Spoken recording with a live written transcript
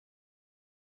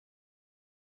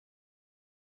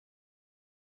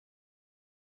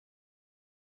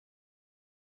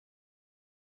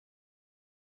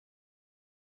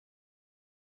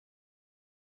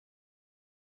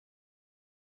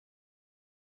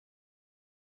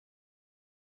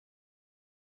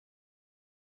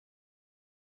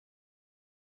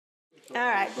All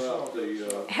right.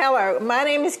 Hello, my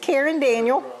name is Karen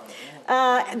Daniel.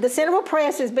 The Centreville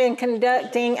Press has been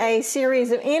conducting a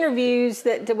series of interviews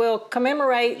that will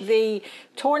commemorate the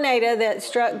tornado that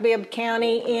struck Bibb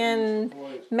County in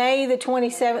May the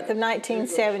 27th of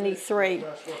 1973.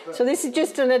 So this is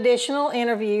just an additional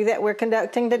interview that we're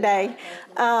conducting today.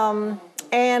 And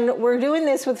we're doing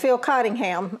this with Phil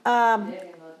Cottingham.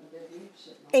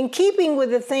 In keeping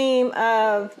with the theme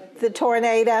of the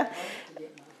tornado,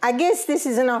 I guess this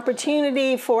is an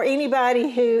opportunity for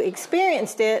anybody who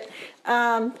experienced it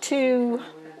to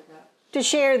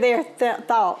share their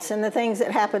thoughts and the things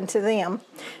that happened to them.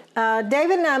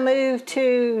 David and I moved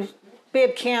to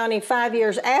Bibb County 5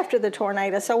 years after the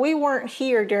tornado, so we weren't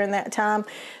here during that time.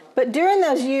 But during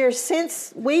those years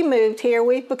since we moved here,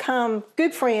 we've become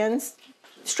good friends,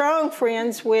 strong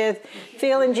friends with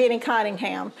Phil and Jenny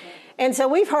Cottingham. And so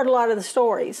we've heard a lot of the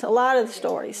stories.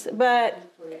 But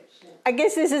I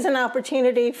guess this is an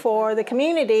opportunity for the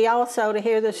community also to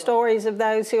hear the stories of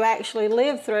those who actually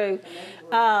lived through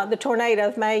the tornado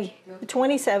of May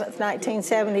 27th,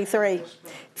 1973.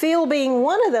 Phil being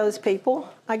one of those people,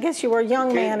 I guess you were a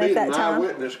young man at that time.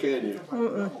 Can't be an eyewitness, can you?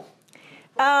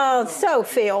 So,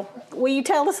 Phil, will you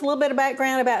tell us a little bit of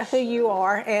background about who you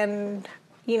are and,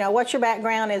 you know, what's your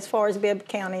background as far as Bibb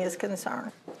County is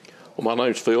concerned? Well, my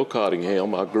name's Phil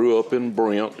Cottingham. I grew up in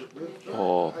Brent.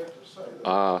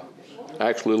 I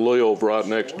actually live right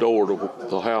next door to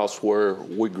the house where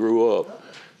we grew up,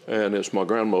 and it's my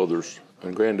grandmother's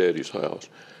and granddaddy's house.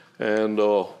 And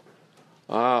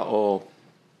I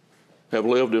have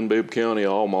lived in Bibb County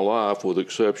all my life, with the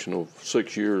exception of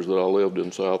 6 years that I lived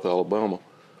in South Alabama.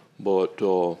 But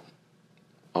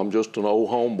I'm just an old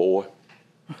homeboy.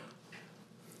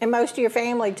 And most of your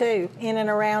family, too, in and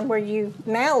around where you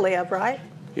now live, right?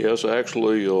 Yes,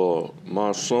 actually,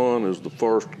 my son is the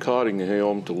first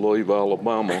Cottingham to leave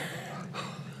Alabama.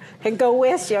 And go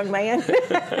west, young man.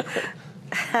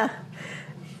 All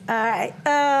right.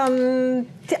 I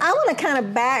want to kind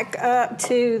of back up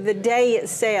to the day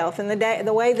itself and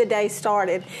the way the day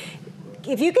started.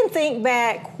 If you can think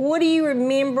back, what do you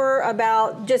remember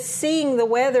about just seeing the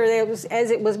weather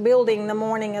as it was building the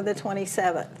morning of the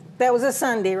 27th? That was a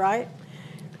Sunday, right?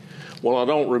 Well, I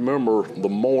don't remember the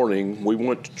morning. We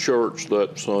went to church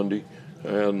that Sunday,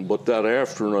 but that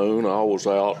afternoon I was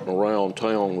out and around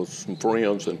town with some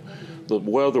friends, and the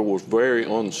weather was very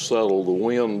unsettled. The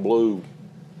wind blew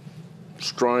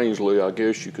strangely, I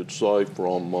guess you could say,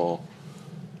 from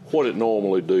what it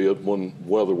normally did when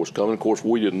weather was coming. Of course,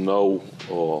 we didn't know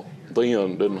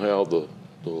then, didn't have the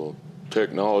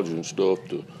technology and stuff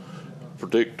to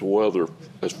predict the weather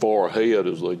as far ahead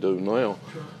as they do now.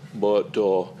 But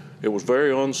it was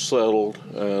very unsettled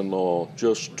and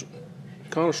just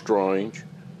kind of strange.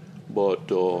 But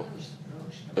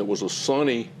it was a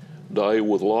sunny day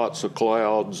with lots of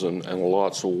clouds and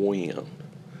lots of wind.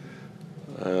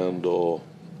 And it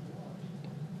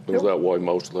was that way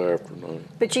most of the afternoon.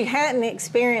 But you hadn't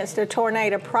experienced a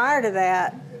tornado prior to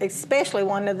that, especially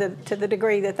one to the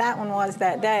degree that one was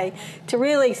that day, to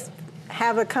really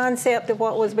have a concept of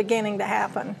what was beginning to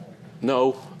happen.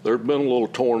 No, there'd been little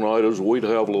tornadoes. We'd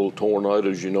have little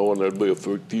tornadoes, and there'd be a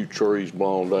few trees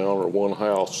blown down or one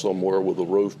house somewhere with the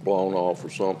roof blown off or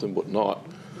something, but not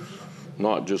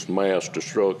just mass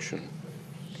destruction.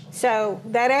 So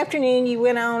that afternoon you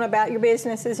went on about your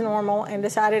business as normal and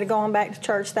decided to go on back to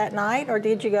church that night, or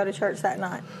did you go to church that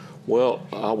night? Well,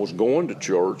 I was going to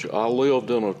church. I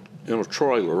lived in a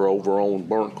trailer over on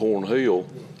Burnt Corn Hill,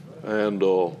 and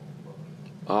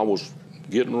I was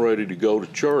getting ready to go to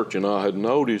church, and I had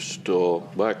noticed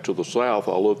back to the south,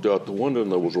 I looked out the window and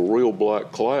there was a real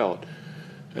black cloud,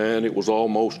 and it was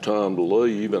almost time to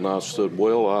leave, and I said,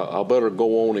 well, I better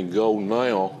go on and go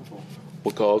now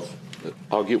because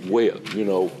I'll get wet,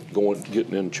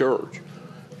 getting in church.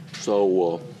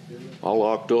 So I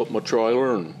locked up my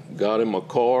trailer and got in my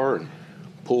car and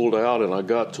pulled out, and I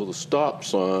got to the stop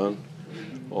sign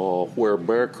where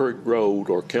Bear Creek Road,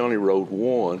 or County Road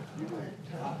 1,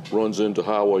 runs into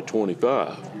Highway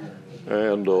 25,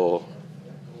 and the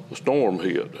storm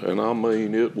hit. And I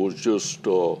mean, it was just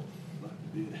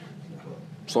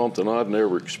something I'd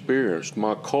never experienced.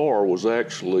 My car was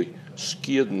actually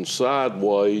skidding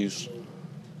sideways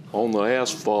on the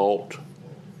asphalt,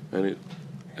 and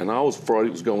I was afraid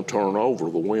it was going to turn over.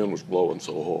 The wind was blowing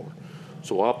so hard.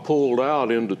 So I pulled out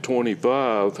into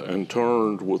 25 and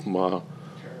turned with my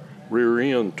rear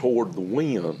end toward the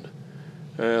wind.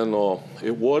 And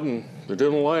it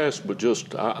didn't last, but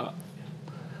just, I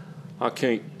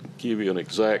can't give you an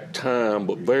exact time,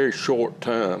 but very short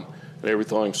time, and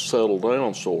everything settled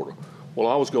down sort of. Well,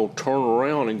 I was going to turn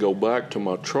around and go back to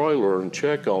my trailer and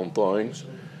check on things,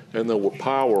 and there were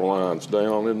power lines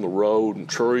down in the road and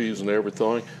trees and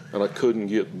everything, and I couldn't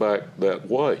get back that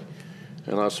way.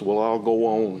 And I said, well, I'll go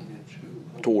on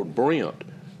toward Brent.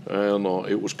 And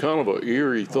it was kind of an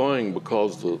eerie thing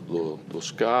because the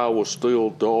sky was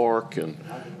still dark, and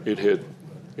it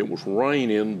was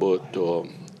raining, but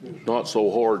not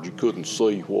so hard you couldn't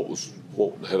see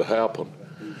what had happened.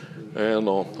 And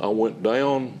I went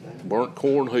down Burnt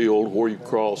Corn Hill where you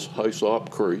cross Haysop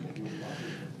Creek,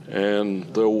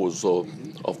 and there was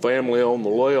a family on the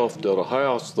left at a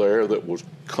house there that was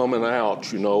coming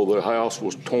out. You know, the house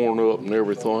was torn up and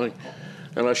everything.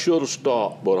 And I should have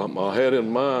stopped, but I had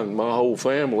in mind my whole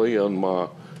family and my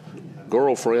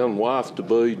girlfriend,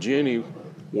 wife-to-be, Jenny,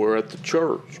 were at the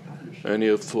church. And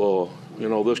if,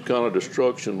 this kind of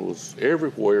destruction was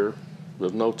everywhere,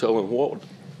 there's no telling what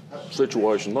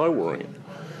situation they were in.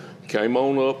 Came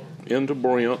on up into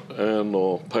Brent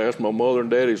and past my mother and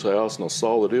daddy's house, and I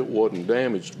saw that it wasn't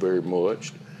damaged very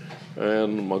much.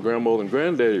 And my grandmother and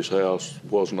granddaddy's house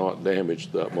was not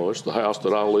damaged that much, the house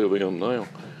that I live in now.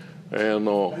 And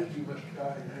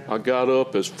I got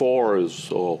up as far as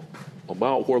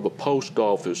about where the post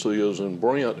office is in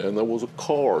Brent, and there was a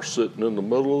car sitting in the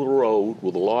middle of the road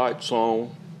with the lights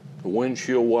on, the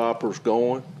windshield wipers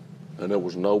going, and there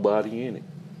was nobody in it.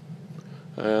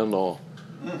 And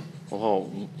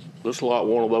this is like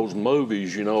one of those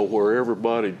movies, where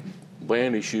everybody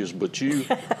vanishes but you.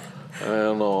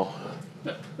 And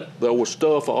there was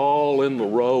stuff all in the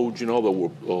road, there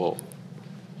were...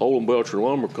 Old Belcher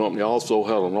Lumber Company also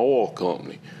had an oil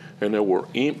company, and there were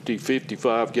empty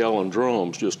 55-gallon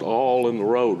drums just all in the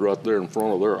road right there in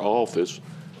front of their office.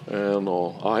 And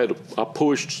I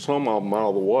pushed some of them out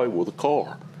of the way with a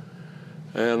car.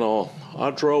 And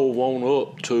I drove on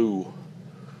up to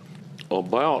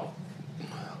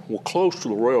close to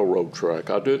the railroad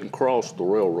track. I didn't cross the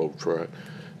railroad track,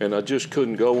 and I just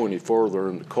couldn't go any further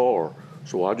in the car.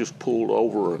 So I just pulled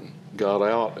over and got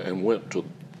out and went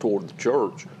toward the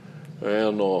church.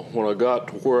 And when I got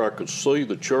to where I could see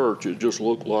the church, it just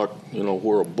looked like,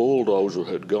 where a bulldozer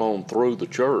had gone through the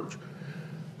church.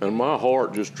 And my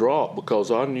heart just dropped because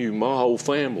I knew my whole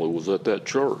family was at that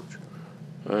church.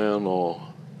 And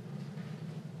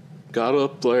got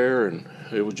up there, and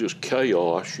it was just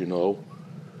chaos,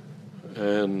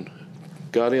 and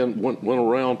got in, went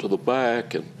around to the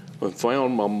back and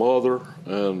found my mother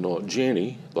and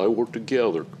Jenny. They were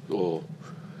together.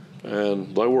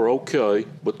 And they were okay,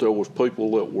 but there was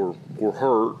people that were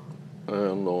hurt,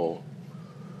 and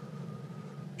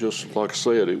just like I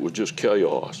said, it was just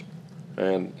chaos.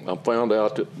 And I found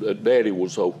out that Daddy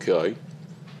was okay,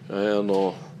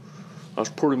 and that's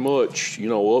pretty much,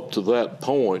 up to that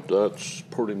point, that's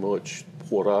pretty much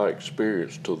what I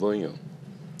experienced to then.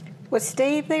 Was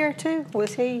Steve there too?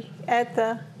 Was he at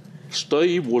the...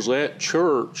 Steve was at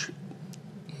church.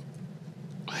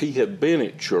 He had been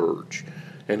at church.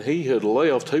 And he had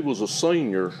left. He was a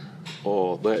senior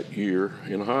that year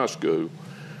in high school,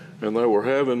 and they were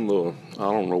having I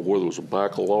don't know whether it was a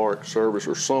baccalaureate service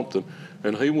or something,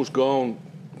 and he was gone,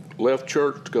 left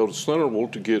church to go to Centreville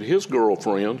to get his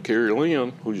girlfriend, Carrie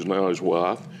Lynn, who's now his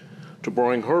wife, to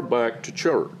bring her back to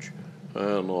church.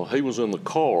 And he was in the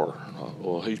car.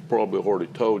 He's probably already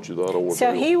told you that ordeal.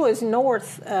 So he was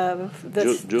north of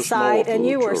the just site, and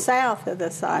you were church. South of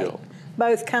the site, yeah.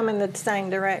 Both coming the same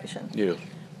direction. Yes.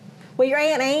 Well, your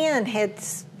Aunt Ann had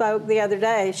spoke the other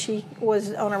day. She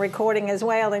was on a recording as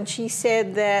well, and she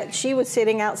said that she was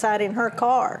sitting outside in her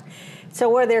car. So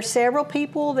were there several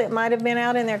people that might have been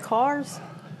out in their cars?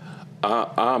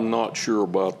 I'm not sure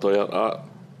about that.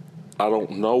 I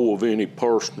don't know of any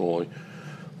personally.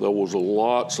 There was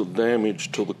lots of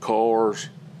damage to the cars.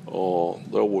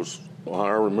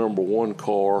 I remember one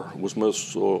car was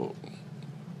Miss Faye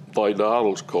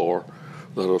Didle's car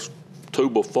that a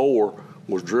 2x4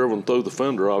 was driven through the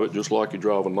fender of it just like you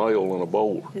drive a nail in a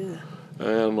board. Yeah.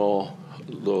 And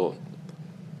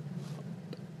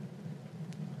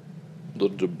the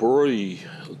debris,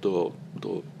 the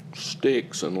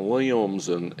sticks and limbs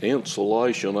and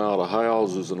insulation out of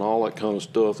houses and all that kind of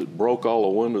stuff, it broke all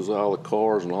the windows out of the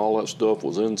cars, and all that stuff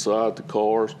was inside the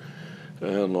cars.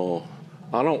 And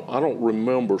I don't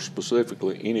remember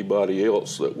specifically anybody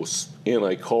else that was in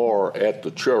a car at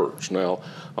the church. Now,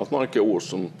 I think there was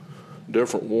some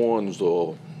different ones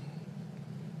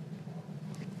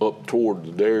up toward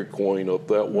the Dairy Queen up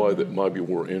that way that maybe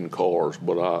were in cars,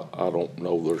 but I don't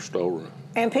know their story.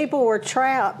 And people were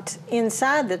trapped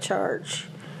inside the church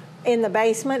in the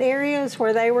basement areas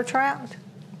where they were trapped?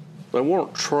 They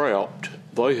weren't trapped.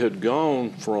 They had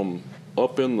gone from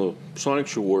up in the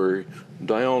sanctuary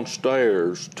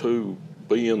downstairs to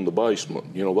be in the basement.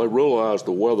 You know, they realized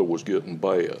the weather was getting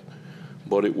bad,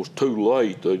 but it was too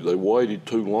late. They waited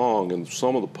too long, and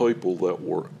some of the people that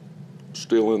were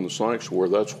still in the sanctuary,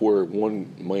 that's where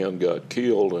one man got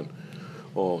killed, and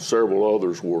several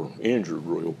others were injured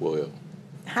real bad.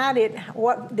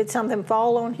 What did something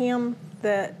fall on him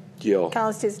that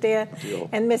caused his death? Yeah.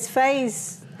 And Miss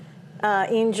Faye's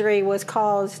injury was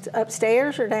caused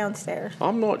upstairs or downstairs?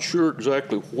 I'm not sure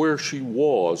exactly where she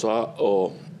was.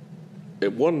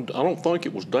 It wasn't. I don't think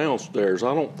it was downstairs.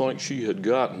 I don't think she had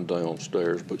gotten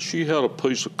downstairs, but she had a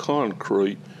piece of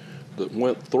concrete that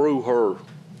went through her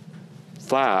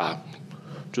thigh,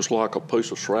 just like a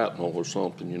piece of shrapnel or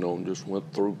something, you know, and just went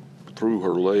through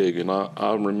her leg. And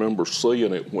I remember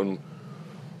seeing it when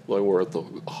they were at the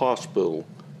hospital,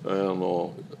 and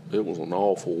it was an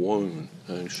awful wound,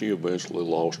 and she eventually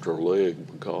lost her leg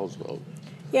because of it.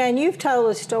 Yeah, and you've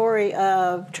told a story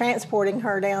of transporting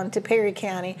her down to Perry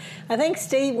County. I think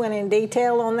Steve went in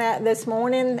detail on that this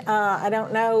morning. I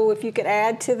don't know if you could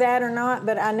add to that or not,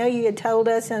 but I know you had told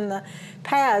us in the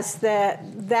past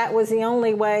that that was the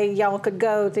only way y'all could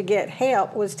go to get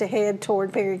help, was to head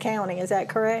toward Perry County. Is that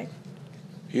correct?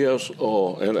 Yes,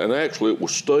 and actually it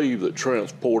was Steve that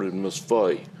transported Miss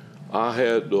Faye. I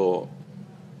had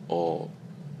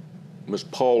Miss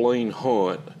Pauline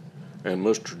Hunt and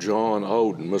Mr. John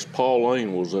Oden. Miss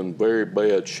Pauline was in very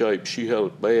bad shape. She had a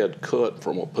bad cut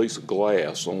from a piece of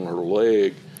glass on her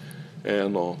leg,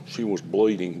 and she was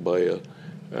bleeding bad.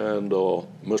 And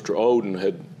Mr. Oden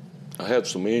had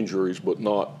some injuries, but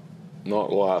not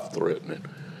life-threatening.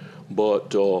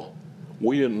 But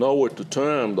we didn't know at the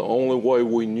time. The only way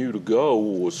we knew to go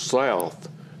was south,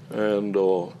 and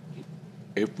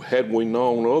had we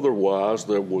known otherwise,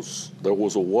 there was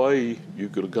a way you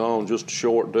could have gone just a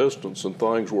short distance, and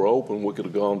things were open. We could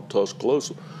have gone to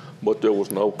Tuscaloosa, but there was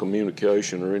no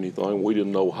communication or anything. We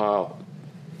didn't know how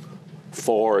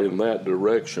far in that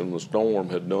direction the storm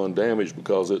had done damage,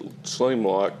 because it seemed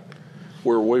like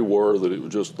where we were that it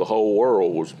was just the whole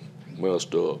world was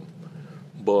messed up.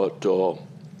 But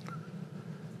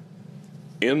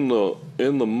in the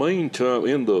meantime,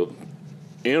 in the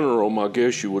interim, I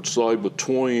guess you would say,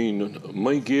 between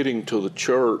me getting to the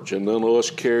church and then us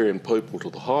carrying people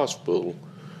to the hospital,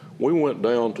 we went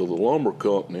down to the lumber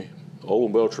company,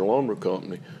 Old Belcher Lumber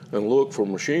Company, and looked for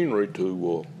machinery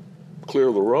to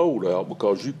clear the road out,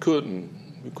 because you couldn't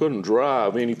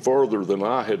drive any further than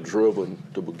I had driven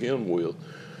to begin with.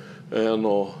 And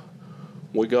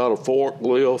we got a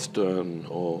forklift and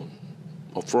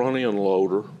a front end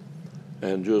loader,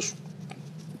 and just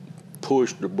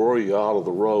push debris out of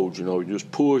the road. You know, you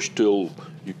just push till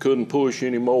you couldn't push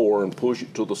anymore, and push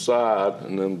it to the side,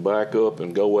 and then back up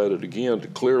and go at it again to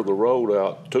clear the road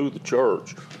out to the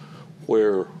church,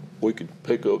 where we could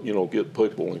pick up, you know, get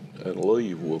people and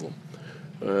leave with them.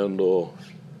 And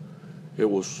it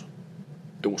was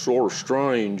sort of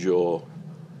strange.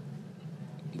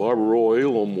 Barbara Roy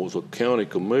Elam was a county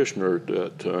commissioner at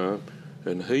that time,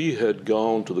 and he had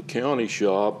gone to the county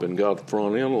shop and got a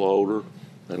front end loader,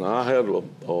 and I had a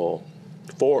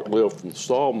forklift from the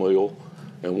sawmill,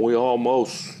 and we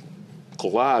almost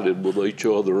collided with each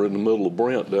other in the middle of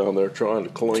Brent down there trying to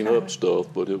clean up stuff,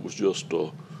 but it was just...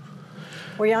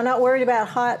 Were y'all not worried about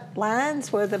hot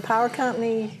lines? Were the power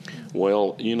company...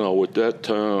 Well, you know, at that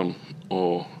time...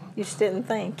 you just didn't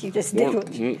think. You just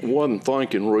did. Wasn't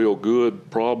thinking real good,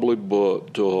 probably,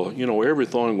 but, you know,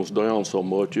 everything was down so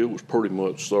much, it was pretty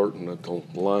much certain that the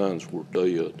lines were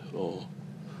dead.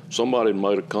 Somebody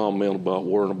made a comment about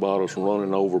worrying about us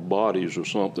running over bodies or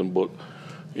something, but,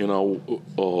 you know,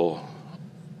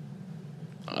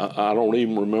 I don't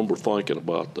even remember thinking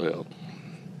about that.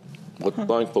 But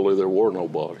thankfully, there were no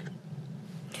bodies.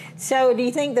 So do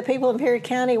you think the people in Perry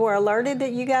County were alerted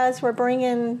that you guys were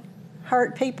bringing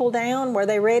hurt people down? Were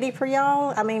they ready for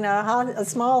y'all? I mean, a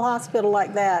small hospital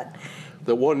like that.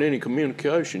 There wasn't any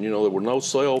communication. You know, there were no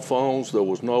cell phones. There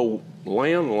was no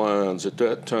landlines at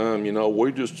that time. You know,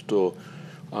 we just,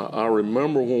 I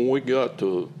remember when we got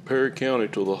to Perry County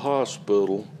to the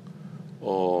hospital,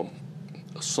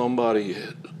 somebody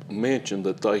had mentioned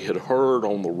that they had heard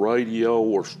on the radio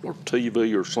or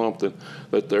TV or something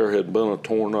that there had been a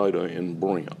tornado in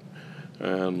Brent.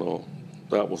 And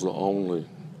that was the only...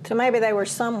 So maybe they were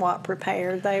somewhat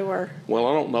prepared. They were... Well,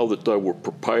 I don't know that they were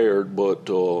prepared, but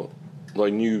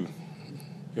they knew.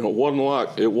 You know,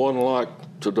 it wasn't like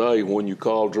today when you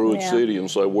call Druid City and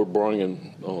say we're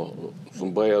bringing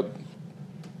some bad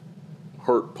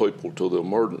hurt people to the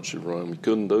emergency room. You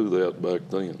couldn't do that back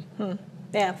then.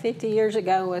 Yeah, 50 years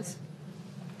ago was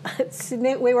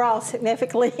we were all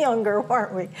significantly younger,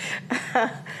 weren't we?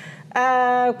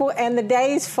 And the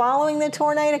days following the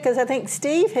tornado, because I think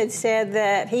Steve had said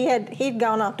that he'd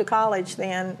gone off to college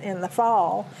then in the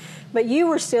fall, but you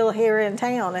were still here in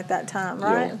town at that time,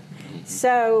 right? Yeah.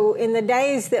 So in the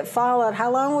days that followed,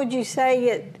 how long would you say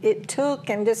it took,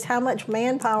 and just how much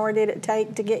manpower did it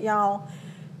take to get y'all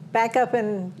back up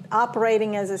and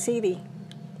operating as a city?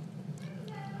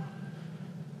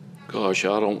 Gosh,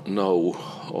 I don't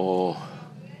know.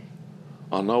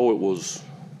 I know it was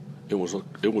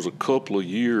a couple of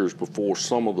years before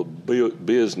some of the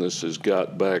businesses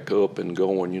got back up and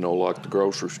going, like the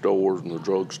grocery stores and the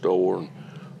drugstore and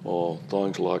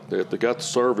things like that. They got the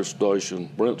service station.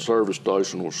 Brent service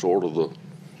station was sort of the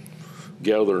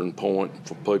gathering point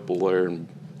for people there, and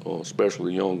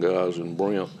especially the young guys in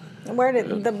Brent. Where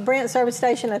did the Brent service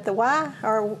station at the Y,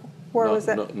 or where was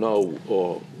that?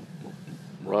 No,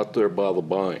 right there by the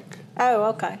bank. Oh,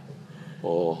 okay.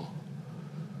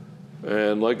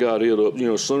 And they got it up,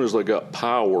 as soon as they got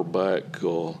power back,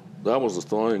 that was the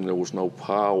thing, there was no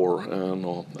power. And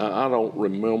I don't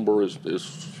remember, it's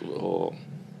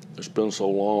been so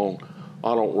long,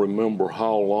 I don't remember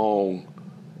how long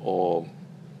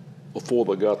before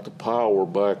they got the power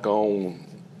back on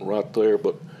right there.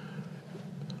 But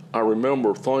I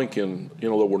remember thinking,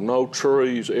 there were no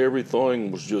trees,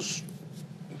 everything was just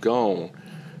gone.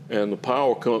 And the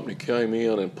power company came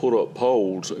in and put up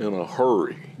poles in a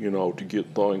hurry, to get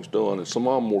things done. And some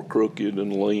of them were crooked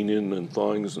and leaning and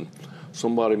things. And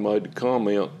somebody made the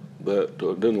comment that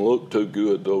didn't look too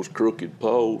good, those crooked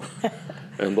poles.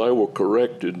 And they were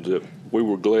corrected that we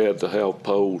were glad to have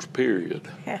poles, period.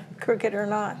 Yeah, crooked or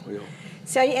not. Yeah.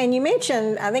 So, and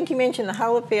I think you mentioned the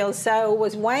Holyfield. So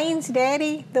was Wayne's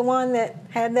daddy the one that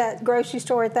had that grocery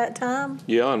store at that time?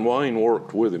 Yeah, and Wayne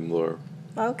worked with him there.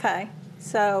 Okay.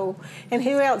 So, and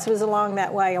who else was along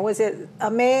that way? Was it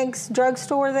a Meg's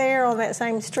drugstore there on that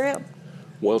same strip?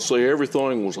 Well, see,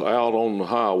 everything was out on the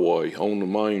highway, on the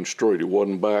main street. It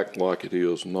wasn't back like it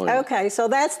is now. Okay, so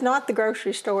that's not the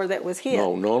grocery store that was hit.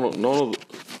 No, none of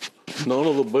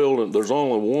the building. There's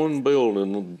only one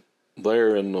building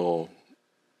there in the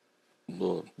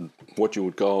what you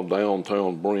would call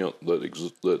downtown Brent that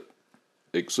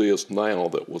exists now.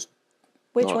 That was.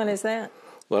 Which one is that?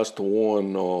 That's the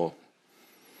one.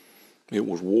 It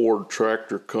was Ward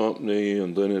Tractor Company,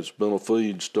 and then it's been a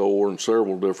feed store and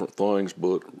several different things,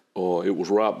 but it was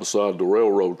right beside the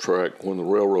railroad track when the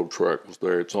railroad track was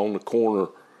there. It's on the corner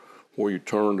where you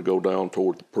turn to go down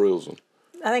toward the prison.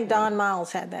 I think Don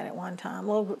Miles had that at one time,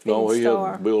 a little feed No, he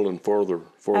store. had the building further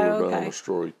okay. down the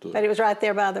street. But it was right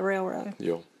there by the railroad.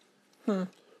 Yeah. There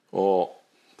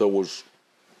was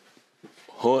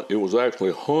Hunt. It was actually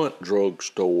a Hunt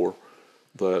drugstore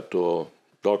that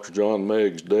Dr. John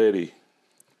Megg's daddy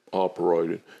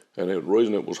operated, and the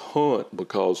reason it was Hunt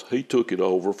because he took it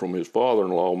over from his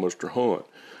father-in-law, Mr. Hunt.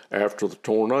 After the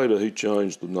tornado, he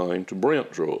changed the name to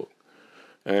Brent Drug,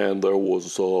 and there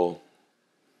was the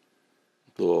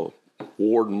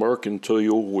Ward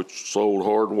Mercantile, which sold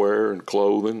hardware and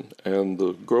clothing, and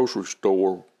the grocery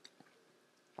store.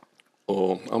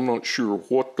 I'm not sure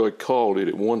what they called it.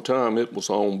 At one time, it was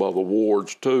owned by the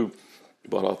Wards too,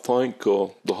 but I think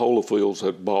the Holyfields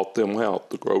had bought them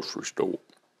out, the grocery store.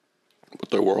 But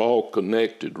they were all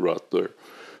connected right there.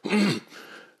 And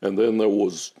then there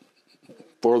was,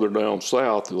 further down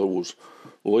south, there was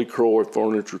Lee Croy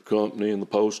Furniture Company and the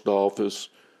post office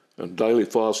and Daily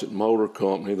Fawcett Motor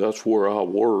Company. That's where I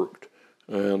worked.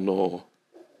 And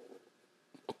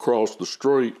across the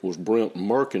street was Brent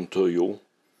Mercantile.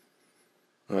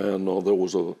 And there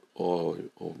was a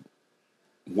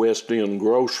West End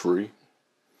Grocery,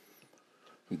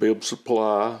 Bibb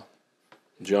Supply,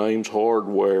 James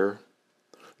Hardware.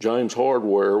 James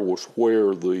Hardware was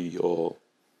where the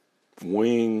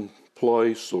wing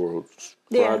place or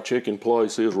fried chicken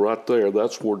place is right there.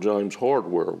 That's where James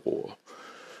Hardware was.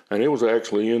 And it was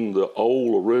actually in the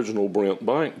old original Brent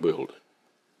Bank building.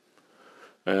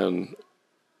 And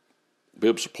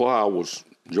Bibb Supply was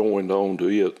joined on to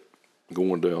it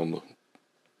going down the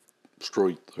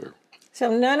street there.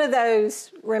 So none of those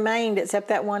remained except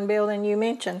that one building you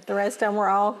mentioned. The rest of them were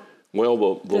all well,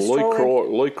 the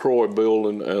Lee Croy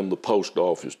building and the post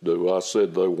office do. I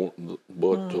said they weren't,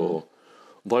 but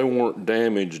they weren't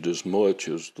damaged as much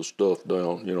as the stuff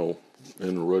down,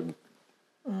 in the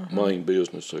main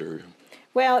business area.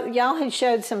 Well, y'all had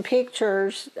showed some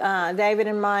pictures. David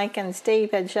and Mike and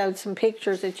Steve had showed some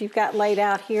pictures that you've got laid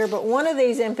out here. But one of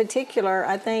these in particular,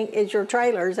 I think, is your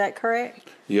trailer. Is that correct?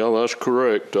 Yeah, that's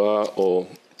correct.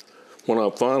 When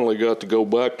I finally got to go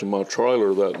back to my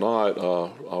trailer that night,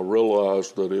 I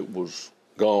realized that it was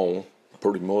gone.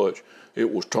 pretty much.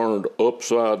 It was turned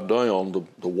upside down.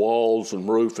 The walls and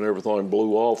roof and everything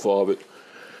blew off of it,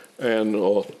 and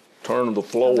turned the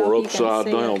floor upside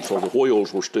down so the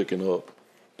wheels were sticking up.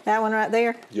 That one right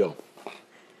there? Yeah.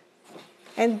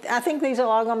 And I think these are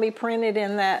all going to be printed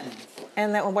in that,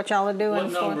 and that what y'all are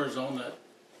doing. What number's on that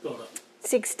photo?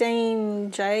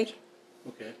 16J.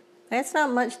 Okay. That's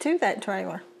not much to that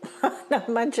trailer. Not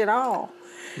much at all.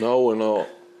 No, and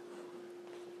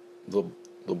the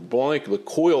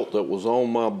quilt that was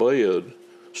on my bed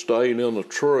stayed in a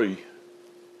tree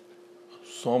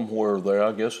somewhere there.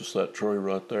 I guess it's that tree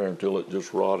right there until it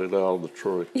just rotted out of the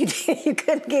tree. You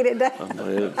couldn't get it down. I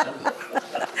mean,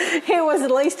 It was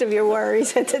the least of your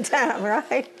worries at the time,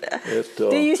 right?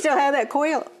 Do you still have that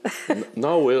quilt?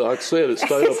 No, like I said, it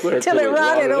stayed up there until it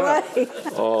rotted away.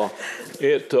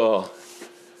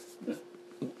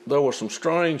 There were some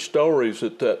strange stories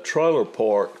at that trailer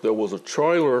park. There was a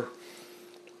trailer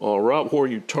right where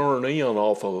you turn in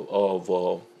off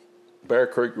of Bear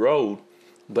Creek Road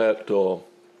that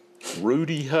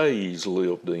Rudy Hayes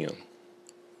lived in.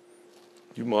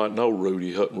 You might know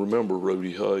Rudy. Remember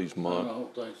Rudy Hayes, Mike? I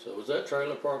don't think so. Was that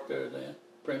trailer park there then?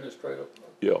 Prentice Trailer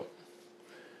Park? Yeah.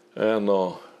 And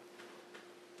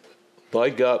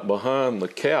they got behind the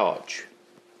couch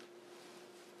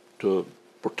to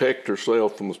protect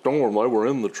herself from the storm. They were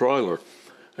in the trailer.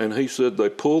 And he said they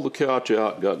pulled the couch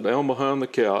out, got down behind the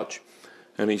couch,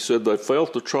 and he said they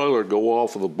felt the trailer go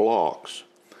off of the blocks.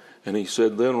 And he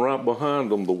said then right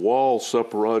behind them, the wall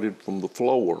separated from the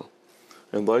floor,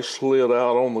 and they slid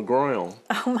out on the ground.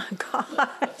 Oh, my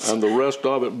gosh. And the rest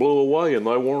of it blew away, and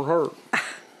they weren't hurt.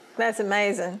 That's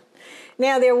amazing.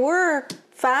 Now, there were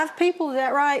 5 people, is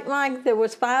that right, Mike? There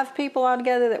was 5 people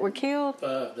altogether that were killed?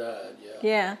 5 died, yeah.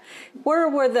 Yeah. Where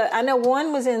were I know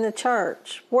one was in the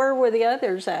church. Where were the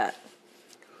others at?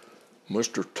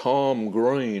 Mr. Tom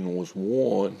Green was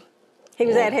one. He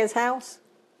was at his house?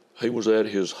 He was at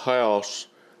his house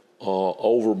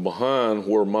over behind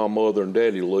where my mother and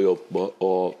daddy lived, but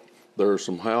there are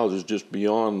some houses just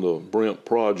beyond the Brent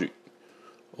project,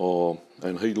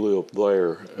 and he lived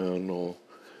there. And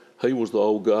he was the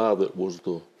old guy that was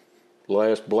the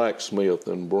last blacksmith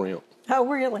in Brent. Oh,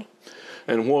 really?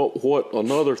 And what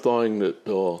another thing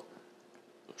that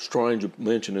strange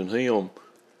mentioning him,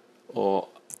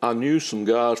 I knew some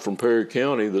guys from Perry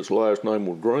County that's last name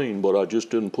was Green, but I just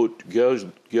didn't put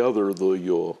together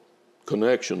the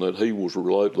connection that they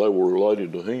were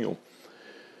related to him.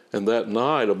 And that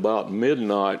night, about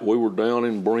midnight, we were down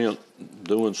in Brent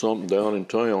doing something down in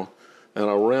town, and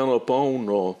I ran up on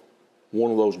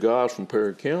one of those guys from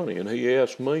Perry County, and he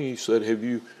asked me, he said, have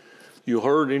you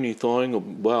heard anything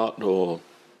about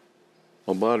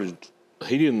his,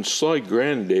 he didn't say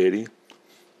granddaddy,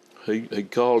 he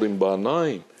called him by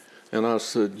name. And I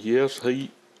said, yes,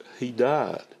 he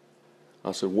died.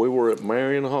 I said, we were at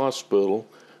Marion Hospital,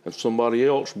 and somebody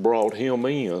else brought him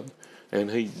in,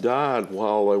 and he died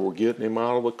while they were getting him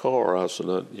out of the car. I said,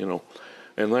 and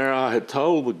there I had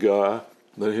told the guy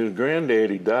that his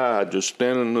granddaddy died just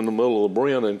standing in the middle of the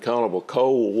Brent in kind of a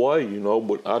cold way,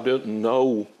 but I didn't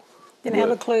know. Didn't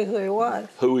have a clue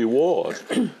who he was.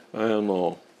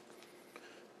 And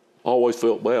always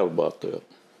felt bad about that.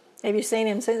 Have you seen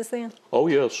him since then? Oh,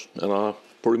 yes, and I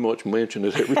pretty much mention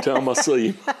it every time I see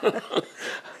him.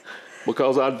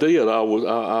 Because I did.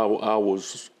 I'm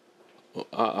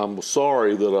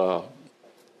sorry that I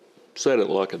said it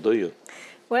like I did.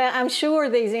 Well, I'm sure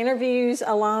these interviews,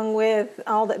 along with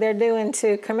all that they're doing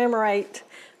to commemorate,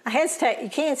 I hesitate,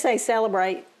 you can't say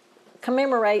celebrate,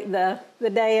 commemorate the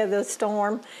day of the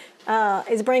storm,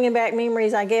 is bringing back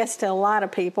memories, I guess, to a lot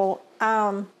of people.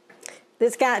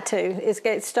 It's got to.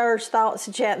 It stirs thoughts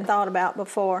that you hadn't thought about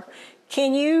before.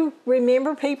 Can you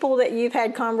remember people that you've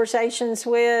had conversations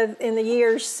with in the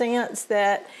years since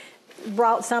that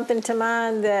brought something to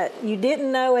mind that you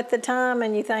didn't know at the time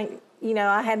and you think,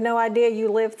 I had no idea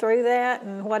you lived through that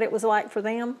and what it was like for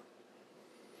them?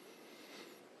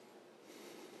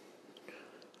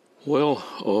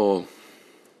 Well,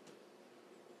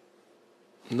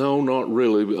 no, not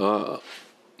really.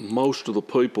 Most of the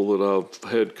people that I've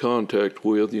had contact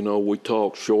with, we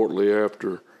talked shortly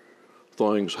after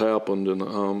things happened, and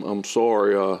I'm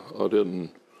sorry I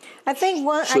didn't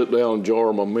sit down and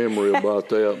jar my memory about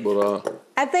that, but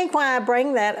I think why I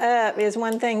bring that up is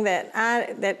one thing that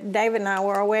David and I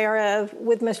were aware of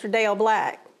with Mr. Dale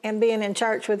Black and being in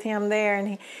church with him there,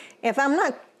 and if I'm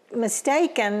not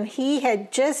mistaken, he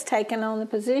had just taken on the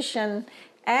position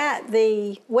at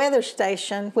the weather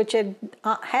station, which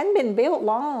hadn't been built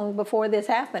long before this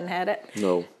happened, had it?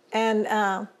 No.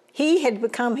 And he had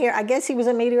become here, I guess he was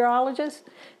a meteorologist,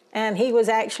 and he was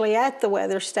actually at the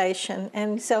weather station.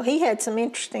 And so he had some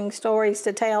interesting stories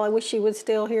to tell. I wish he was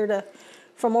still here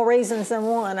for more reasons than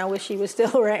one. I wish he was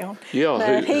still around. Yeah,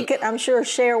 but he could, I'm sure,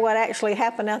 share what actually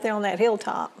happened out there on that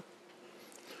hilltop.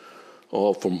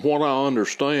 From what I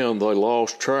understand, they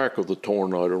lost track of the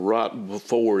tornado right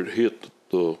before it hit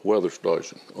the weather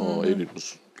station. It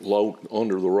was low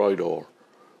under the radar.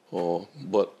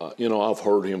 But I've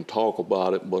heard him talk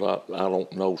about it, but I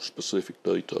don't know specific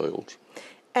details.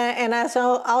 And I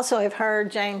also have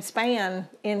heard James Spann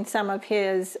in some of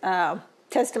his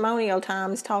testimonial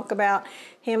times talk about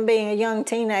him being a young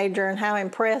teenager and how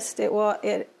impressed it was.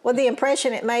 The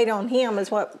impression it made on him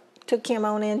is what took him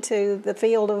on into the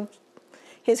field of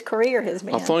his career has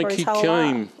been. I think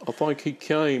he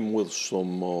came with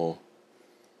some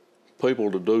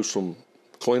people to do some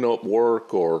cleanup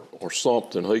work or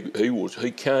something.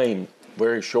 He came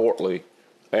very shortly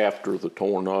after the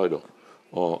tornado.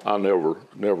 I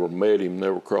never met him,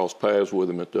 never crossed paths with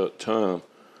him at that time,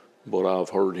 but I've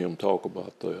heard him talk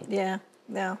about that.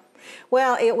 Yeah.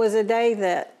 Well, it was a day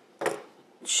that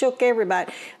shook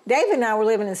everybody. David and I were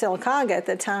living in Sylacauga at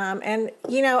the time, and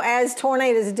as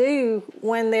tornadoes do,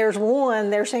 when there's one,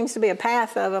 there seems to be a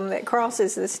path of them that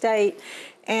crosses the state.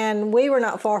 And we were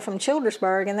not far from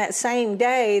Childersburg, and that same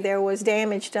day there was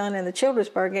damage done in the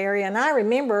Childersburg area. And I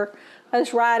remember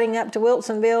us riding up to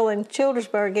Wilsonville and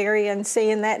Childersburg area and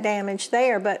seeing that damage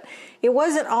there. But it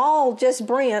wasn't all just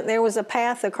Brent. There was a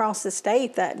path across the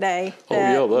state that day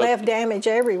that left damage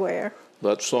everywhere.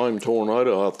 That same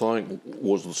tornado, I think,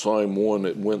 was the same one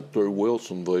that went through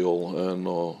Wilsonville and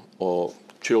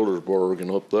Childersburg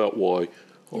and up that way.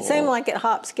 It seemed like it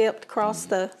hop-skipped across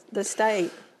the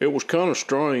state. It was kind of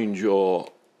strange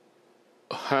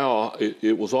how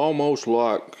it was almost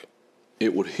like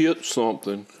it would hit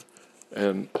something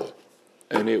and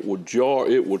it would jar,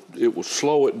 it would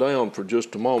slow it down for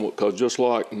just a moment, because just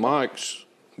like Mike's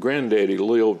granddaddy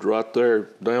lived right there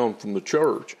down from the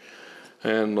church,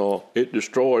 and it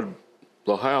destroyed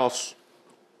the house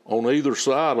on either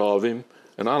side of him,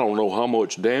 and I don't know how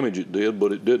much damage it did,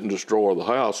 but it didn't destroy the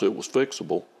house. It was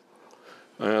fixable.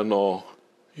 And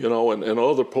and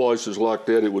other places like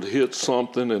that, it would hit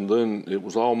something, and then it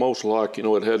was almost like,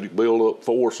 it had to build up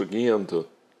force again to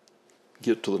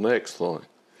get to the next thing.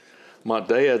 My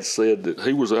dad said that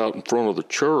he was out in front of the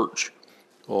church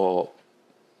when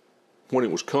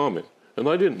it was coming, and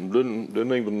they didn't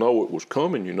even know it was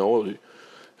coming,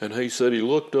 And he said he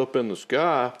looked up in the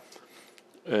sky,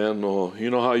 and you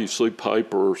know how you see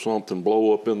paper or something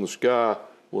blow up in the sky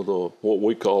with what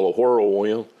we call a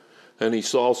whirlwind, and he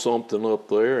saw something up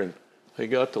there, and he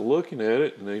got to looking at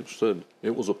it, and he said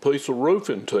it was a piece of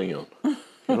roofing tin,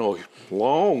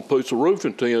 long piece of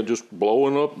roofing tin just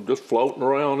blowing up, just floating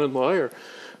around in the air.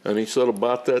 And he said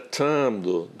about that time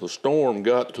the storm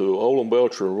got to Olin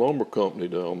Belcher Lumber Company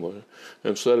down there,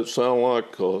 and said it sounded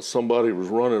like somebody was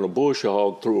running a bush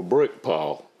hog through a brick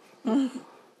pile.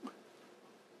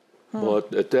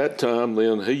 But at that time,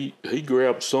 then he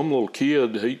grabbed some little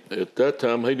kid. At that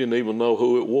time he didn't even know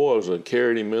who it was, and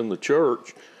carried him in the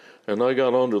church, and they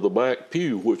got under the back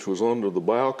pew, which was under the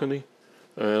balcony,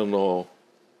 and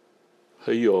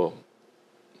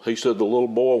he said the little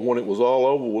boy, when it was all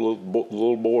over, the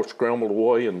little boy scrambled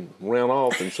away and ran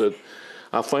off, and said,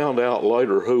 I found out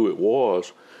later who it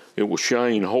was. It was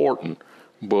Shane Horton,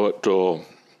 but Daddy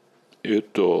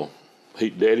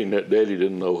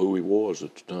didn't know who he was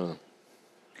at the time.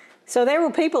 So there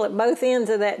were people at both ends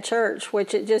of that church,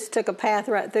 which it just took a path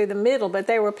right through the middle, but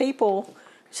there were people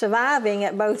surviving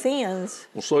at both ends.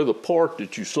 Well, so the part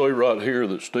that you see right here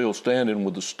that's still standing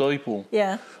with the steeple,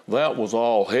 that was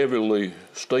all heavily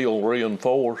steel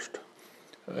reinforced,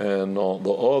 and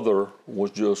the other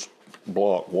was just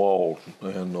block walls,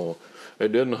 and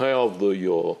it didn't have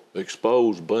the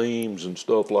exposed beams and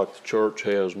stuff like the church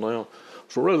has now.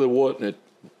 So really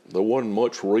there wasn't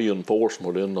much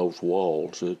reinforcement in those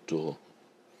walls. It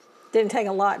didn't take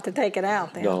a lot to take it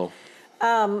out then. No.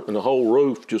 And the whole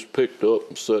roof just picked up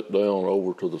and set down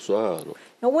over to the side.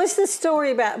 Now, what's the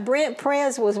story about Brent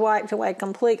Pres was wiped away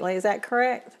completely? Is that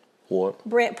correct? What?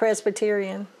 Brent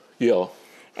Presbyterian. Yeah.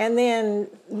 And then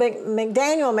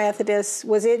McDaniel Methodist,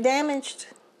 was it damaged?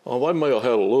 They may have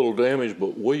had a little damage,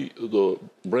 but the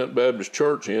Brent Baptist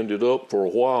Church ended up for a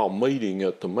while meeting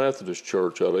at the Methodist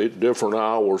Church at different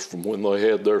hours from when they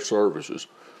had their services.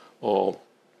 The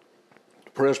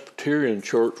Presbyterian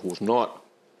Church was not.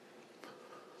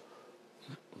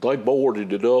 They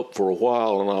boarded it up for a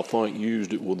while, and I think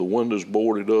used it with the windows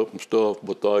boarded up and stuff,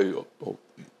 but they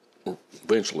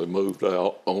eventually moved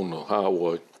out on the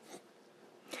highway.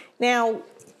 Now,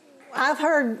 I've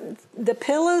heard the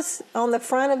pillars on the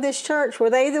front of this church, were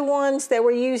they the ones that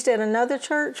were used at another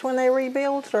church when they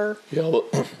rebuilt? Or? Yeah,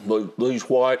 these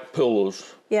white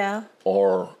pillars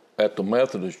are at the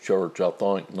Methodist church, I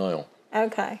think, now.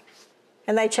 Okay.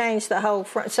 And they changed the whole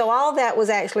front. So all that was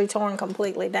actually torn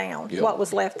completely down, what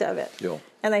was left of it. Yeah.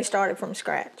 And they started from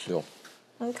scratch. Yeah.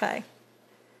 Okay.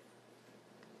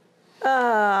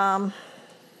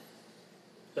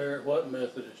 They're at what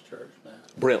Methodist church now?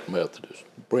 Brent Methodist.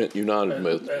 Brent United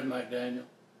Methodist. At McDaniel?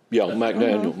 Yeah,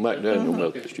 McDaniel. McDaniel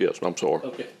Methodist, yes, I'm sorry.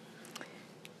 Okay.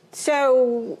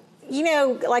 So, you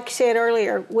know, like you said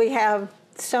earlier, we have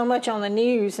so much on the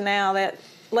news now that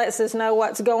lets us know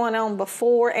what's going on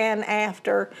before and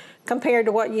after compared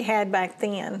to what you had back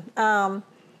then.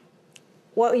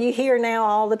 What you hear now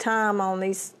all the time on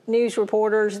these news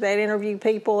reporters that interview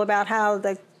people about how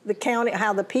the county,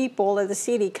 how the people of the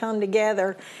city come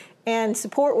together and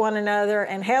support one another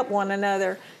and help one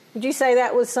another. Would you say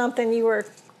that was something you were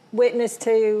witness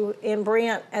to in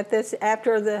Brent at this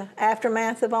after the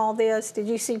aftermath of all this? Did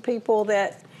you see people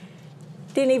that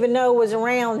didn't even know was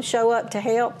around show up to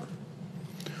help?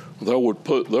 There would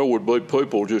be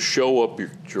people just show up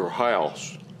at your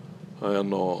house,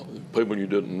 and people you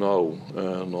didn't know,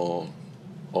 and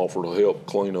offer to help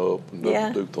clean up and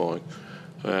do things.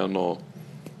 And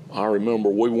I remember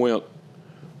we went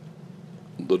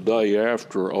the day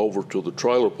after over to the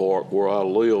trailer park where I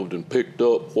lived and picked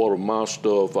up what of my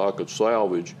stuff I could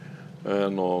salvage.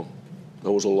 And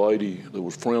there was a lady that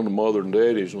was a friend of Mother and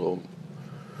Daddy's,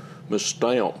 Miss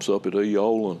Stamps up at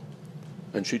Eolan.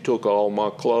 And she took all my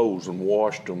clothes and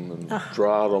washed them and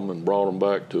dried them and brought them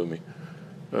back to me.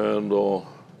 And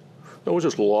there was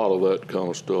just a lot of that kind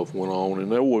of stuff went on. And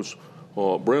there was,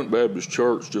 Brent Baptist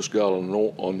Church just got an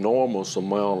enormous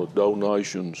amount of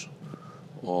donations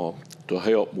to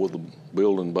help with the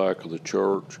building back of the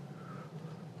church.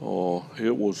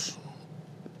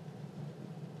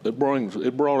 It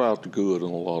brought out the good in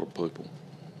a lot of people.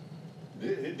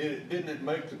 Didn't it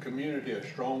make the community a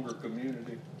stronger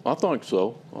community? I think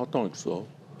so. I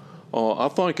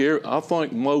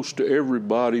think most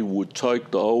everybody would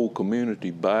take the old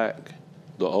community back,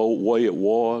 the old way it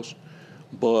was,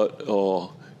 but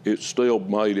it still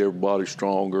made everybody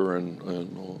stronger, and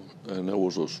there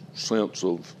was a sense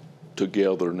of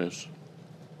togetherness.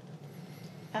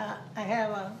 I have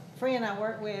a friend I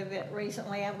work with that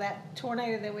recently, of that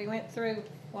tornado that we went through,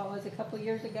 what was it, a couple of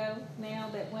years ago now,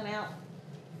 that went out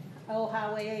old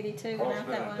Highway 82. Crossing out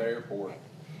at the airport.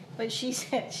 But she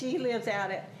said she lives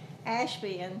out at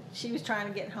Ashby, and she was trying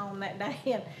to get home that day,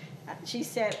 and she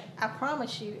said, I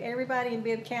promise you, everybody in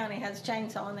Bibb County has a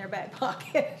chainsaw in their back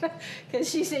pocket. Because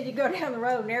she said you go down the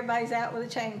road and everybody's out with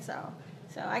a chainsaw.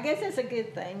 So I guess that's a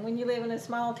good thing. When you live in a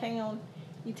small town,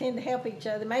 you tend to help each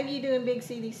other. Maybe you do in big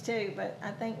cities too, but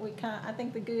I think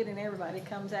the good in everybody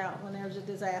comes out when there's a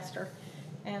disaster,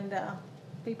 and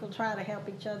people try to help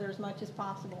each other as much as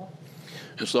possible.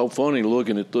 It's so funny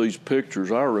looking at these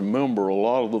pictures. I remember a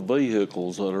lot of the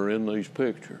vehicles that are in these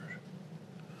pictures.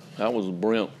 That was a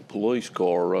Brent police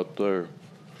car right there.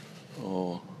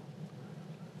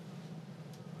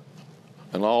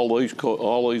 And all these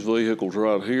vehicles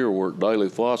right here were at Daily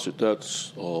Fawcett.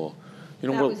 That's That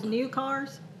was new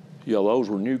cars? Yeah, those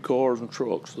were new cars and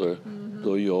trucks there. Mm-hmm.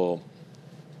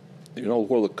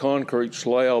 Where the concrete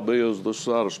slab is, this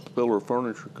side of Spiller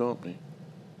Furniture Company.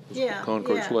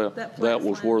 Concrete slab. That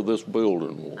was where this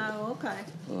building was. Oh, okay.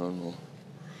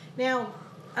 Now,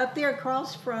 up there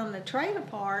across from the trailer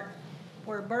park,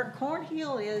 where Burnt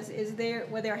Cornhill is there?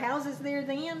 Were there houses there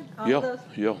then?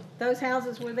 Those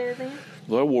houses were there then?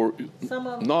 There were some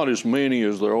of them. Not as many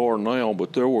as there are now,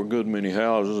 but there were a good many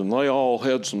houses, and they all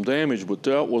had some damage. But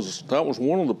that was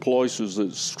one of the places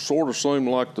that sort of seemed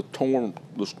like the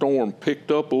storm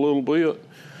picked up a little bit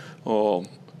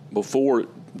before it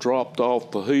dropped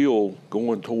off the hill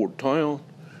going toward town.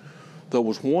 There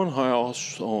was one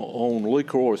house on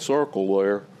LeCroy Circle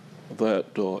there that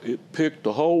it picked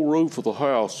the whole roof of the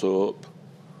house up.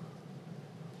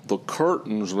 The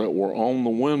curtains that were on the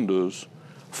windows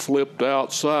flipped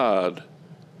outside,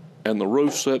 and the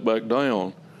roof set back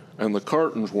down, and the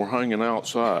curtains were hanging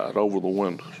outside over the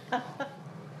windows.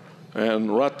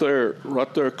 And right there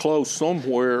close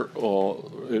somewhere,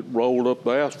 it rolled up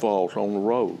the asphalt on the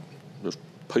road. Just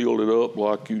peeled it up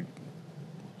like you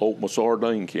open a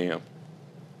sardine can.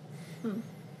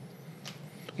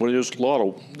 Well, there's a lot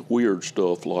of weird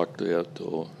stuff like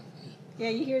that. Yeah,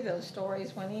 you hear those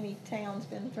stories when any town's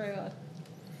been through a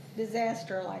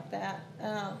disaster like that.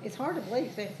 It's hard to believe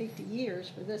it's been 50 years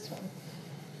for this one.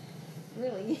 It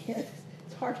really is.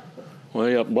 It's hard to believe. Well,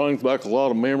 yeah, it brings back a lot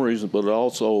of memories, but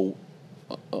also,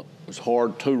 it's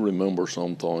hard to remember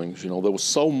some things. You know, there was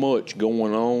so much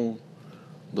going on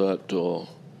that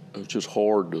it was just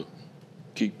hard to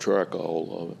keep track of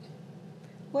all of it.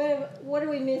 What are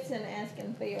we missing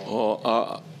asking Phil?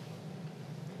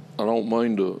 I don't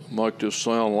mean to make this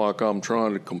sound like I'm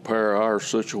trying to compare our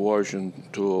situation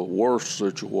to a worse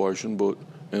situation, but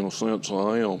in a sense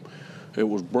I am. It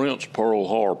was Brent's Pearl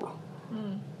Harbor.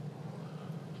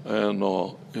 And,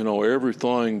 you know,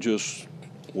 everything just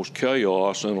was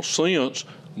chaos in a sense,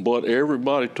 but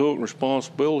everybody took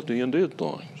responsibility and did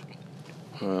things.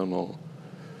 And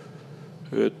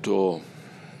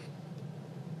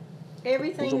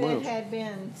Everything that had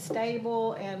been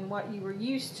stable and what you were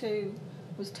used to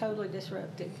was totally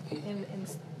disrupted in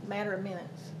a matter of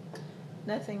minutes.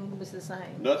 Nothing was the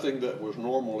same. Nothing that was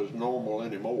normal is normal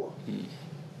anymore.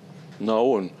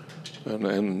 No,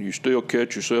 and you still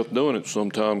catch yourself doing it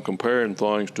sometime, comparing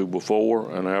things to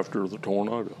before and after the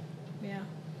tornado. Yeah,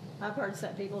 I've heard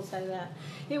some people say that.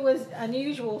 It was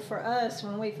unusual for us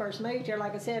when we first moved here.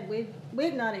 Like I said,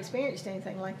 we'd not experienced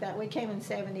anything like that. We came in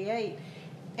 '78,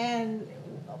 and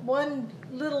one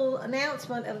little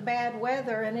announcement of bad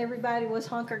weather and everybody was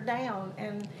hunkered down.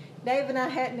 And Dave and I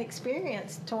hadn't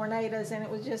experienced tornadoes, and it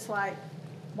was just like,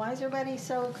 why is everybody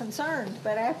so concerned?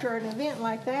 But after an event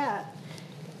like that,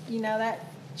 you know, that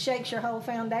shakes your whole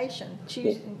foundation.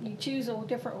 You choose a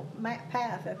different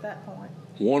path at that point.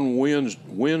 One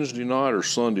Wednesday night or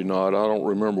Sunday night, I don't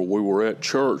remember, we were at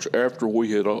church after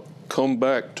we had come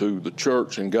back to the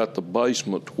church and got the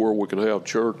basement to where we could have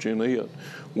church in it.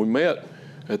 We met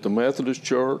at the Methodist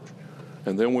church,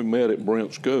 and then we met at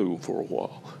Brent School for a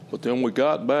while. But then we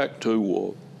got back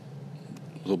to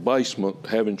the basement,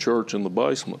 having church in the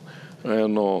basement.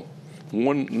 And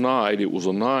one night, it was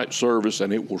a night service,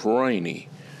 and it was rainy.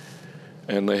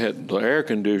 And they had the air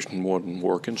conditioning wasn't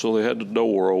working, so they had the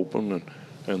door open,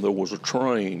 and there was a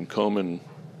train coming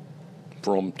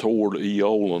from toward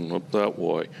Eolan up that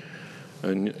way.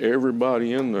 And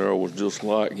everybody in there was just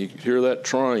like, you could hear that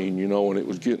train, you know, and it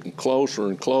was getting closer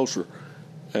and closer.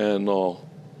 And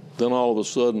then all of a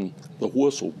sudden, the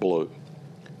whistle blew.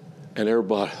 And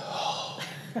everybody,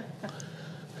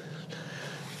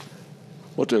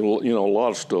 but there, you know, a lot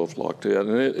of stuff like that.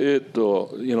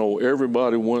 And you know,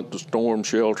 everybody went to storm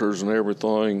shelters and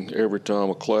everything every time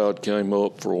a cloud came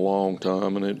up for a long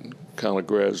time, and it kind of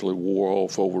gradually wore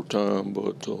off over time.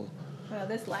 But well,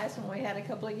 this last one we had a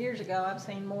couple of years ago, I've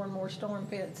seen more and more storm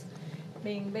pits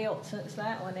being built since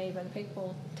that one. Even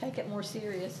people take it more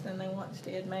serious than they once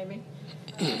did, maybe.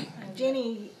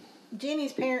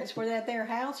 Jenny's parents, were at their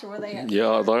house, or were they at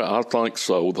I think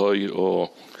so. They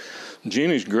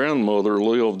Jenny's grandmother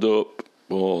lived up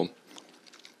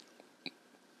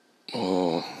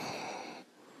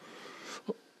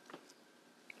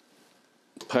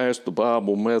past the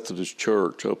Bible Methodist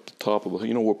Church, up the top of the,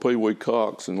 you know where Pee Wee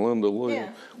Cox and Linda live? Yeah.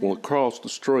 Well, across the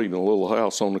street in a little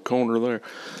house on the corner there.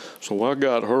 So I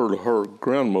got her to her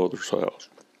grandmother's house.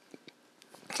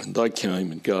 And they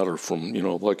came and got her from, you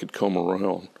know, they could come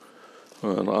around.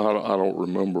 And I don't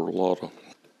remember a lot of,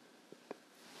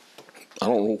 I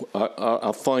don't know,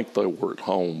 I think they were at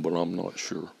home, but I'm not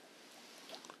sure.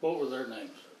 What were their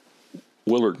names?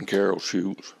 Willard and Carol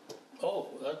Schultz. Oh,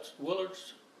 that's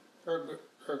Willard's, her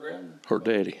grand? Her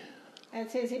daddy.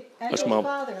 That's his That's my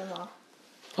father-in-law.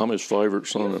 I'm his favorite You're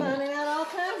son-in-law. finding out all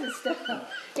kinds of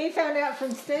stuff. He found out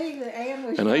from Steve that Ann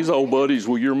was. And he's old buddies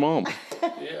with your mama.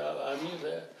 Yeah, I knew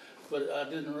that, but I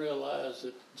didn't realize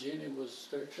that Jenny was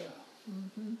their child.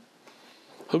 Mm-hmm.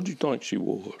 Who'd you think she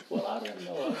was? Well, I didn't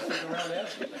know. I was sitting around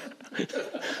asking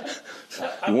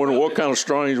that. You wonder what kind of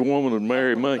strange woman would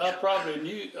marry me? I probably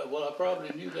knew that,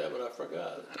 but I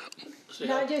forgot it. See,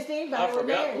 Not just anybody. I we're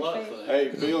forgot married, a lot of Steve. things.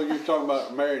 Hey, Bill, you're talking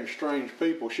about marrying strange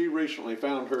people. She recently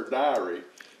found her diary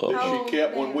that Oh, she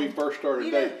kept when damn. we first started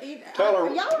You dating. don't- Tell are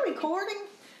her. y'all recording?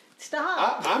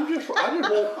 Stop. I want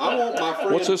my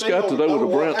friend. What's this Phil got to know do with the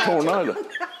what Brent happened. Tornado?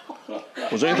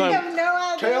 Was I anything? have no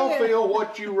idea. Tell Phil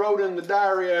what you wrote in the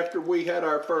diary after we had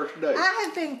our first date. I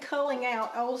have been culling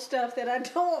out old stuff that I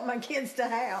don't want my kids to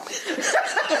have.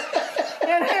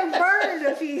 And have burned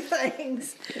a few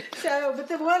things. So, but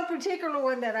the one particular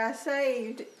one that I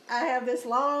saved, I have this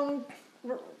long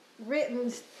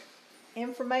written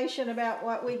information about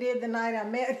what we did the night I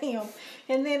met him.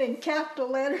 And then in capital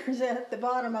letters at the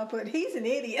bottom I put, he's an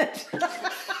idiot.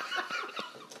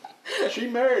 She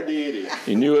married the idiot.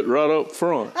 You knew it right up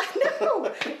front.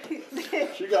 No.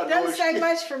 She got no Doesn't say excuse.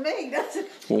 much for me, does it?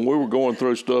 When we were going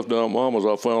through stuff down at Mama's,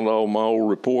 I found all my old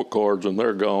report cards, and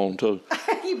they're gone too.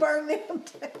 You burned them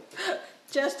too.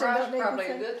 Justin, That's don't need probably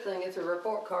to a say. good thing if the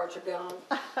report cards are gone.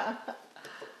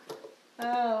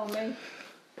 Oh, me.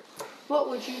 What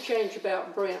would you change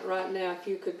about Brent right now if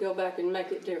you could go back and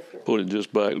make it different? Put it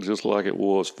just back just like it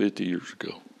was 50 years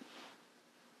ago.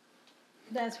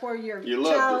 That's where your You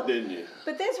loved it, didn't you?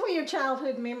 But that's where your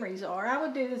childhood memories are. I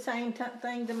would do the same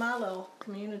thing to my little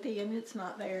community, and it's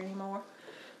not there anymore.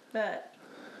 But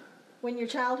when your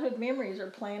childhood memories are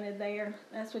planted there,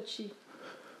 that's what you.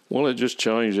 Well, it just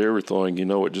changed everything. You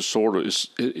know, it just sort of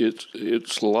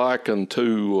it's likened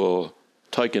to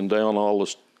taking down all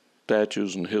the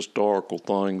statues and historical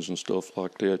things and stuff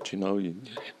like that. You know,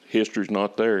 history's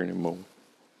not there anymore.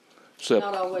 Except,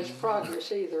 Not always progress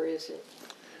either, is it?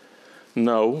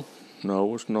 No,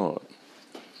 it's not.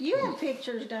 You have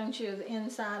pictures, don't you, of the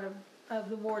inside of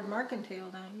the Ward Mercantile,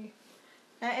 don't you?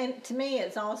 And to me,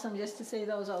 it's awesome just to see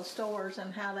those old stores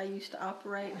and how they used to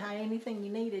operate and how anything you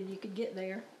needed, you could get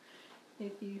there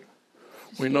if you.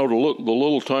 We know the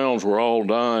little towns were all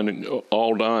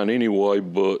dying anyway,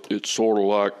 but it's sort of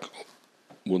like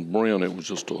with Brent, it was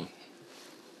just All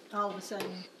the same.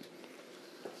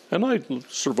 and they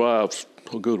survived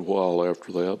a good while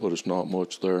after that, but it's not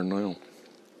much there now.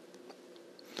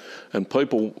 And there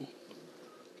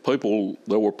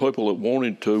were people that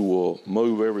wanted to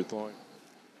move everything.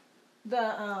 The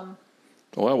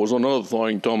Well, that was another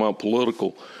thing, talking about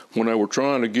political. When they were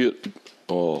trying to get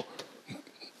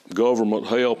government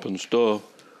help and stuff,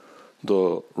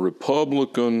 the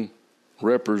Republican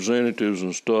representatives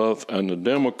and stuff and the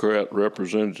Democrat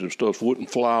representative stuff wouldn't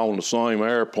fly on the same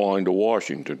airplane to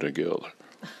Washington together.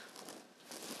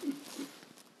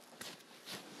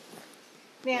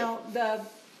 Now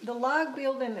the log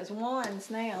building that's Juan's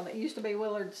now that used to be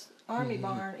Willard's Army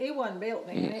barn. It wasn't built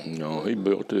in it. No, he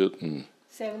built it in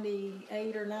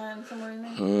 78 or 9, somewhere in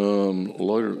there.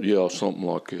 later, yeah, something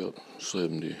like that.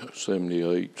 70,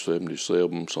 78,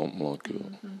 77, something like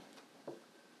that. Mm-hmm.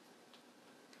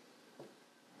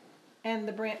 And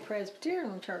the Brent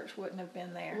Presbyterian Church wouldn't have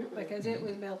been there because it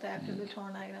was built after the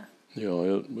tornado. Yeah,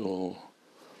 I don't.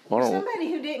 Somebody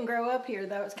who didn't grow up here,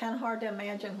 though, it's kind of hard to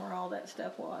imagine where all that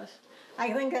stuff was.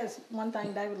 I think that's one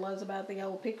thing David loves about the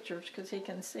old pictures because he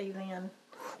can see then.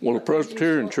 Well, the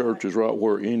Presbyterian Church is right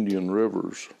where Indian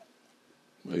Rivers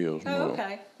is now. Oh,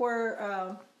 okay.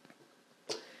 Where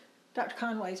Dr.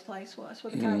 Conway's place was,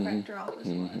 where the chiropractor office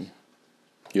was.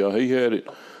 Yeah, he had it.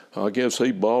 I guess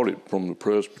he bought it from the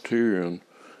Presbyterian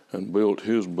and built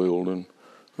his building,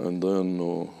 and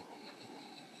then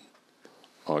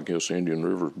I guess Indian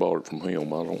Rivers bought it from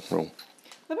him. I don't know.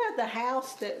 What about the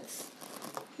house that's,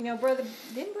 didn't Brother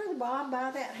Bob buy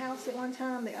that house at one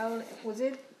time? The old,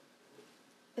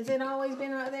 has it always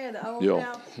been right there? The old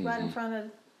house right in front of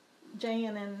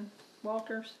Jan and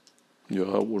Walters? Yeah,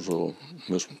 that was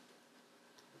Miss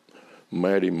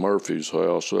Maddie Murphy's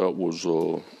house. That was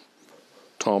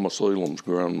Thomas Elam's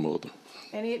grandmother.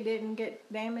 And it didn't get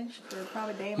damaged, or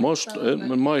probably damaged? It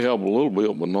may have a little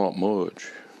bit, but not much.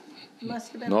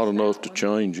 Must have been Not enough to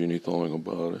change anything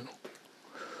about it.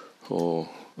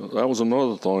 That was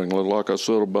another thing, like I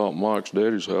said about Mike's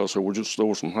daddy's house. There were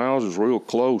some houses real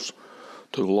close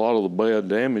to a lot of the bad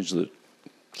damage that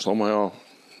somehow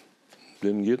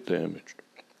didn't get damaged.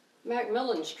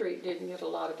 Macmillan Street didn't get a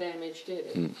lot of damage, did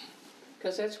it?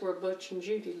 Because that's where Butch and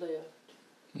Judy lived.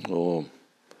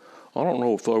 I don't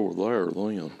know if they were there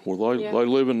then. Were they? Yeah. They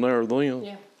living there then?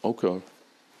 Yeah. Okay.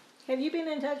 Have you been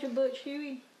in touch with Butch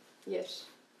Huey? Yes.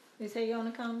 Is he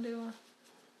going to come to us?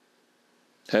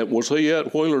 Was he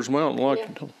at Wheeler's Mountain like Yeah.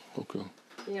 you told? Okay.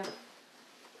 Yeah.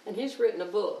 And he's written a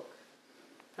book.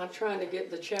 I'm trying to get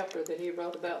the chapter that he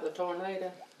wrote about the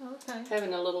tornado. Okay.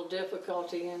 Having a little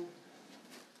difficulty in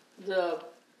the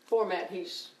format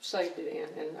he's saved it in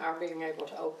and our being able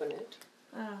to open it.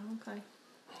 Oh, okay.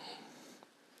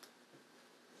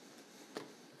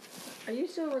 Are you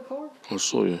still recording? Let's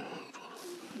see.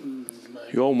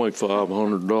 You owe me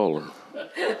 $500.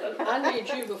 I need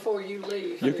you before you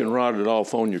leave. You can write it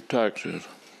off on your taxes.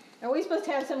 Are we supposed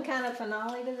to have some kind of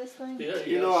finale to this thing? Yeah,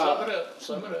 You know,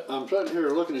 sum it up. I'm sitting here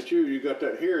looking at you. You got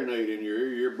that hearing aid in your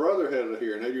ear. Your brother had a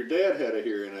hearing aid. Your dad had a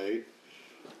hearing aid.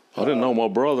 I didn't know my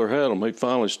brother had them. He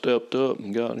finally stepped up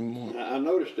and got him one. I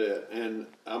noticed that, and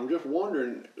I'm just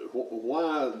wondering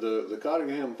why the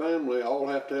Cottingham family all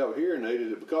have to have a hearing aid.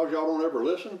 Is it because y'all don't ever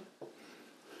listen?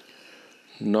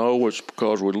 No, it's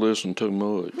because we listen too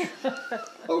much.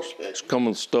 Okay. It's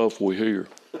coming stuff we hear.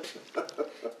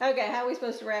 Okay, how are we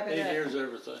supposed to wrap it He up? hears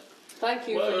everything. Thank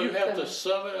you Well, for you have coming. to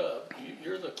sum it up.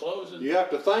 You're the closing. You have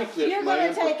to thank this You're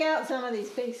man. going to take out some of these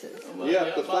pieces. Well, You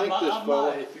have to thank this I fella.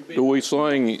 might if you Do we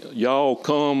sing "Y'all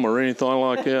Come" or anything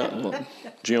like that?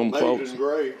 Jim folks. Amazing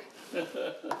grace.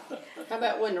 How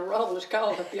about when the roll is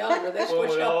called up yonder? That's When what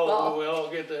we y'all all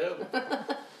thought. get to heaven.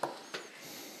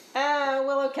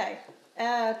 Well, okay.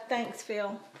 Thanks,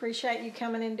 Phil. Appreciate you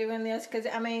coming and doing this, because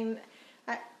I mean,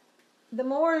 the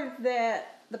more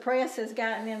that the press has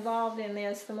gotten involved in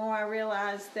this, the more I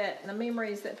realize that the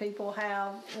memories that people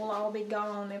have will all be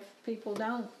gone if people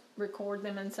don't record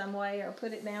them in some way or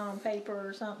put it down on paper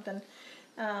or something.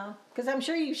 Because I'm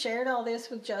sure you shared all this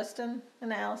with Justin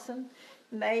and Allison,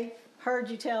 and they heard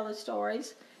you tell the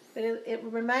stories, but it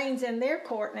remains in their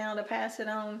court now to pass it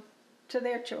on to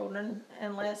their children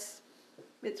unless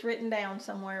it's written down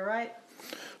somewhere, right?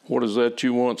 What is that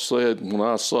you once said when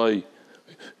I say,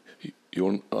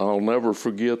 I'll never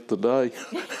forget the day?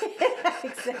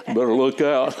 Exactly. Better look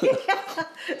out.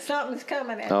 Something's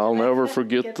coming after I'll that. never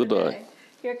forget the day.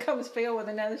 Here comes Phil with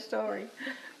another story.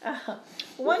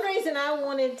 One reason I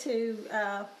wanted to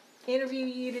interview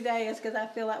you today is because I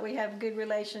feel like we have a good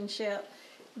relationship.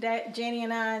 Jenny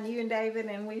and I and you and David,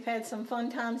 and we've had some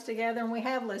fun times together, and we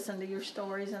have listened to your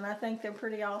stories, and I think they're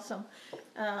pretty awesome.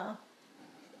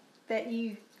 That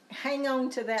you hang on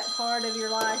to that part of your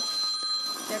life.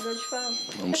 There goes your phone.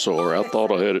 I'm sorry, I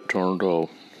thought I had it turned off.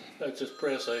 That's his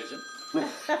press agent.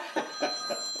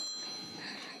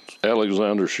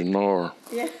 Alexander Shinar.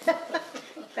 Yeah.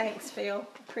 Thanks, Phil.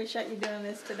 Appreciate you doing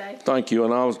this today. Thank you,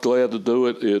 and I was glad to do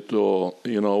it.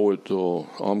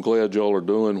 I'm glad y'all are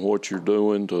doing what you're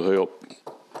doing to help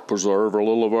preserve a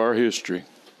little of our history.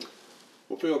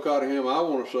 Well, Phil Cottingham, I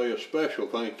want to say a special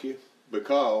thank you,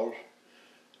 because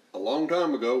a long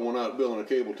time ago when I was building a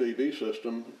cable TV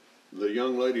system, the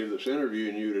young lady that's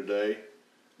interviewing you today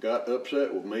got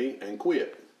upset with me and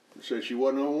quit and said she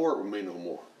wasn't going to work with me no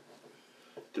more.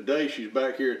 Today she's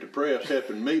back here at the press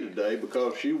helping me today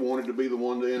because she wanted to be the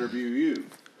one to interview you.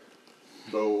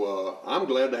 So I'm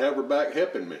glad to have her back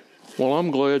helping me. Well,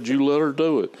 I'm glad you let her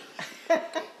do it.